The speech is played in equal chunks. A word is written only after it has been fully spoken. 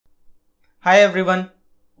Hi everyone,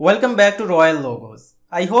 welcome back to Royal Logos.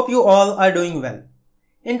 I hope you all are doing well.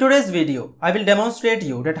 In today's video, I will demonstrate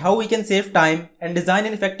you that how we can save time and design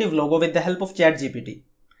an effective logo with the help of Chat GPT.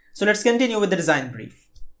 So let's continue with the design brief.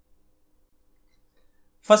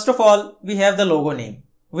 First of all, we have the logo name,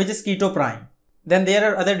 which is Keto Prime. Then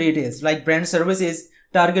there are other details like brand services,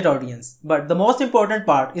 target audience, but the most important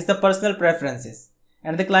part is the personal preferences.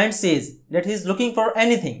 And the client says that he is looking for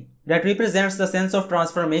anything that represents the sense of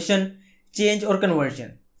transformation, change or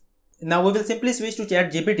conversion. Now we will simply switch to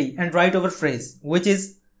Chat GPT and write our phrase, which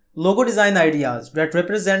is logo design ideas that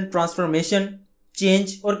represent transformation,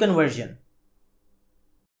 change or conversion.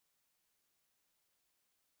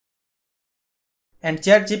 And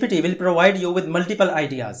Chat GPT will provide you with multiple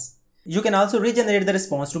ideas. You can also regenerate the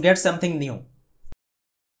response to get something new.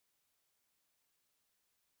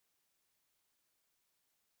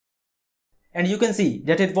 And you can see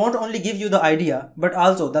that it won't only give you the idea, but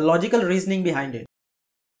also the logical reasoning behind it.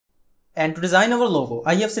 And to design our logo,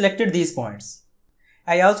 I have selected these points.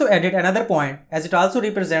 I also added another point as it also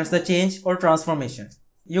represents the change or transformation.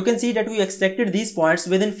 You can see that we extracted these points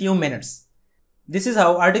within few minutes. This is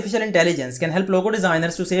how artificial intelligence can help logo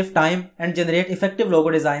designers to save time and generate effective logo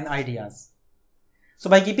design ideas. So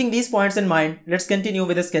by keeping these points in mind, let's continue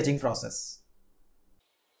with the sketching process.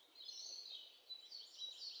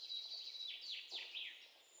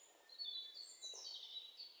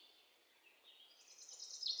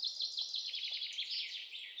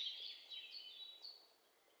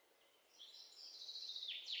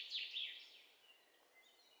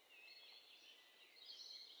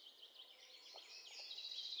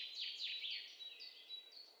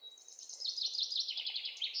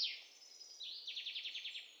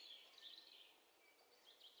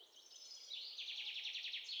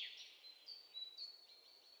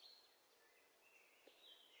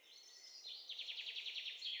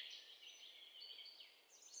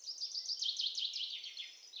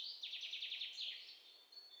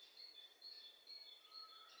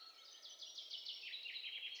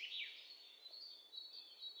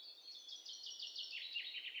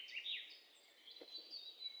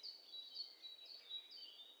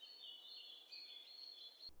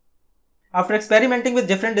 After experimenting with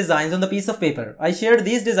different designs on the piece of paper, I shared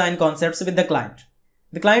these design concepts with the client.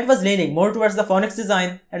 The client was leaning more towards the phonics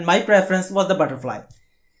design and my preference was the butterfly.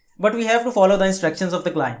 But we have to follow the instructions of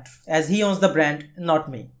the client as he owns the brand, not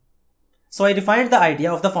me. So I defined the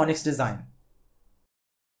idea of the phonics design.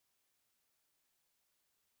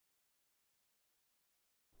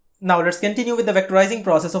 Now let's continue with the vectorizing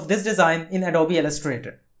process of this design in Adobe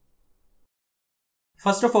Illustrator.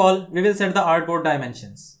 First of all, we will set the artboard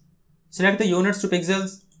dimensions. Select the units to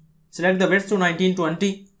pixels, select the width to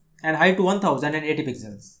 1920 and height to 1080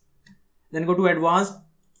 pixels. Then go to advanced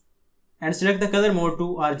and select the color mode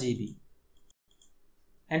to RGB.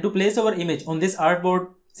 And to place our image on this artboard,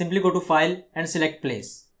 simply go to file and select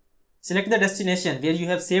place. Select the destination where you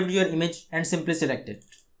have saved your image and simply select it.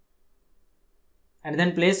 And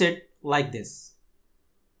then place it like this.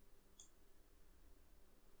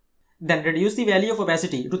 Then reduce the value of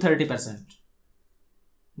opacity to 30%.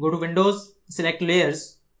 Go to Windows, select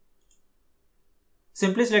Layers.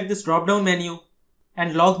 Simply select this drop down menu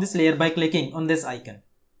and lock this layer by clicking on this icon.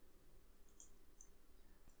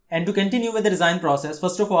 And to continue with the design process,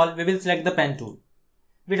 first of all, we will select the pen tool.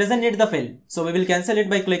 We doesn't need the fill, so we will cancel it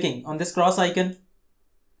by clicking on this cross icon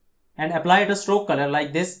and apply it a stroke color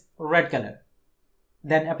like this, red color.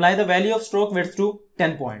 Then apply the value of stroke width to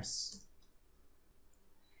 10 points.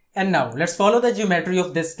 And now let's follow the geometry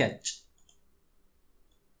of this sketch.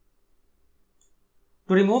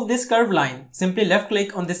 To remove this curved line, simply left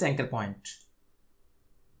click on this anchor point.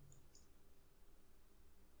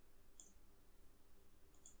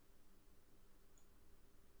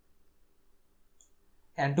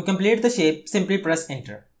 And to complete the shape, simply press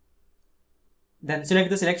enter. Then select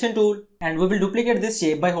the selection tool and we will duplicate this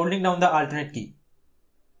shape by holding down the alternate key.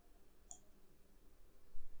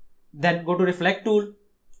 Then go to reflect tool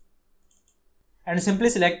and simply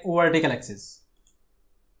select vertical axis.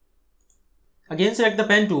 Again select the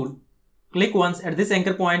pen tool, click once at this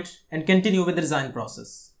anchor point and continue with the design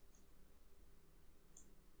process.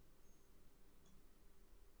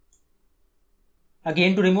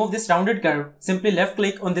 Again to remove this rounded curve, simply left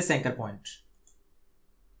click on this anchor point.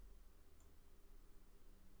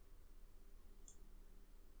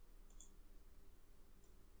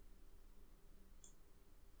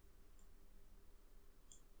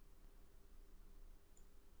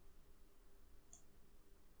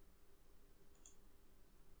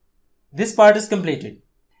 This part is completed.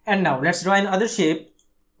 And now let's draw another shape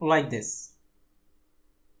like this.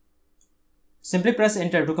 Simply press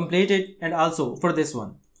enter to complete it, and also for this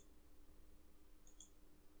one.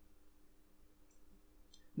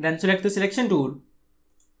 Then select the selection tool,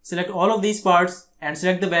 select all of these parts and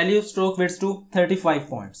select the value of stroke width to 35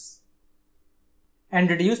 points. And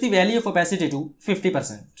reduce the value of opacity to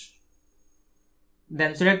 50%.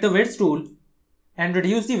 Then select the width tool and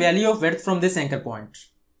reduce the value of width from this anchor point.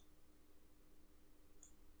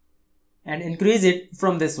 And increase it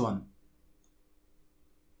from this one.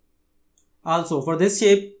 Also for this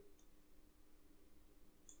shape,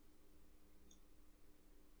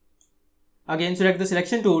 again select the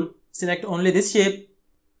selection tool, select only this shape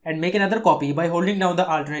and make another copy by holding down the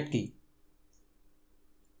alternate key.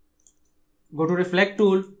 Go to reflect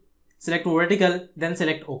tool, select vertical, then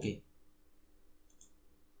select OK.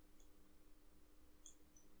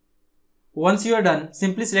 Once you are done,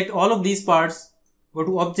 simply select all of these parts, go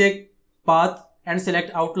to object, path and select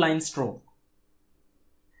outline stroke.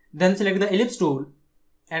 Then select the ellipse tool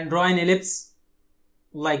and draw an ellipse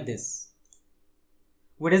like this.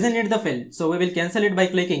 We doesn't need the fill, so we will cancel it by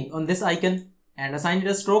clicking on this icon and assign it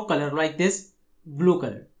a stroke color like this, blue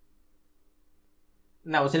color.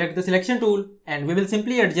 Now select the selection tool and we will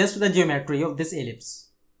simply adjust the geometry of this ellipse.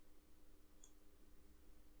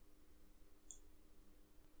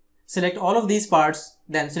 Select all of these parts,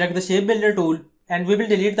 then select the shape builder tool and we will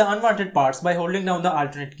delete the unwanted parts by holding down the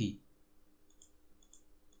alternate key.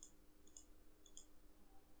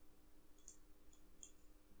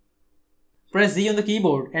 Press Z on the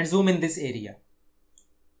keyboard and zoom in this area.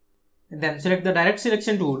 Then select the direct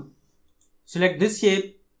selection tool, select this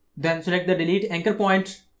shape, then select the delete anchor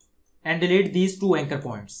point and delete these two anchor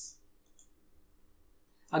points.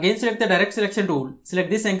 Again select the direct selection tool, select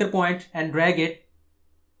this anchor point and drag it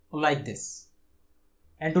like this.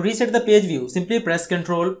 And to reset the page view, simply press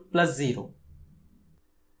Ctrl+0.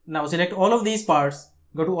 Now select all of these parts,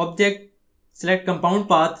 go to object, select compound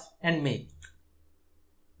path and make.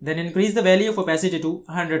 Then increase the value of opacity to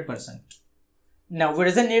 100%. Now we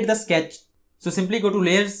doesn't need the sketch, so simply go to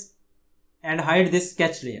layers and hide this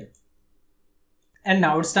sketch layer. And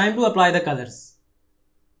now it's time to apply the colors.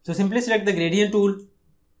 So simply select the gradient tool,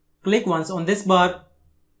 click once on this bar,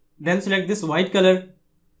 then select this white color,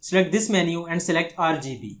 select this menu and select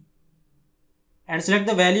RGB. And select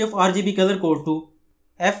the value of RGB color code to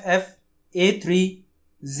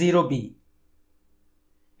FF-A30B.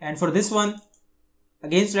 And for this one,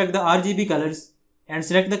 again select the RGB colors and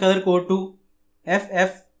select the color code to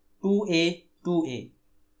FF2A2A.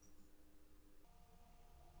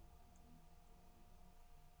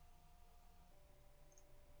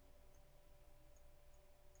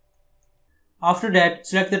 After that,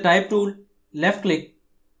 select the type tool, left click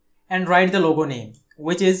and write the logo name,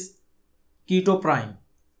 which is Keto Prime.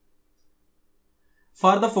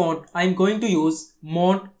 For the font, I am going to use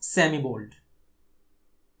Mont Semi-Bold.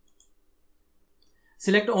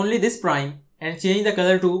 Select only this prime and change the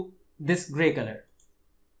color to this gray color.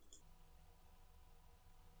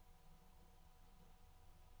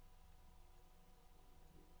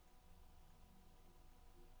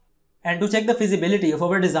 And to check the feasibility of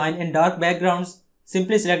our design in dark backgrounds,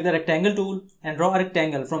 simply select the rectangle tool and draw a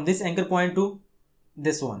rectangle from this anchor point to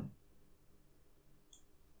this one.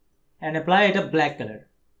 And apply it a black color.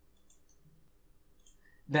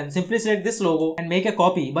 Then simply select this logo and make a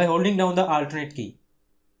copy by holding down the alternate key.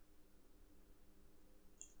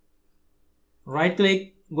 Right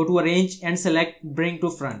click, go to arrange and select bring to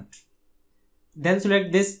front. Then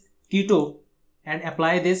select this keto and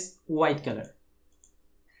apply this white color.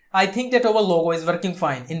 I think that our logo is working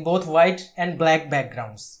fine in both white and black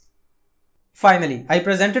backgrounds. Finally, I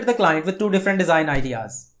presented the client with two different design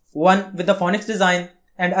ideas. One with the phonics design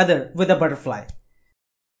and other with the butterfly.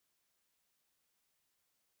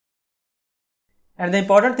 And the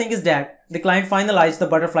important thing is that the client finalized the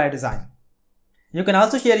butterfly design. You can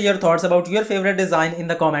also share your thoughts about your favorite design in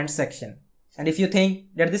the comments section. And if you think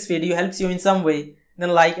that this video helps you in some way, then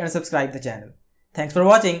like and subscribe the channel. Thanks for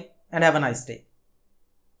watching and have a nice day.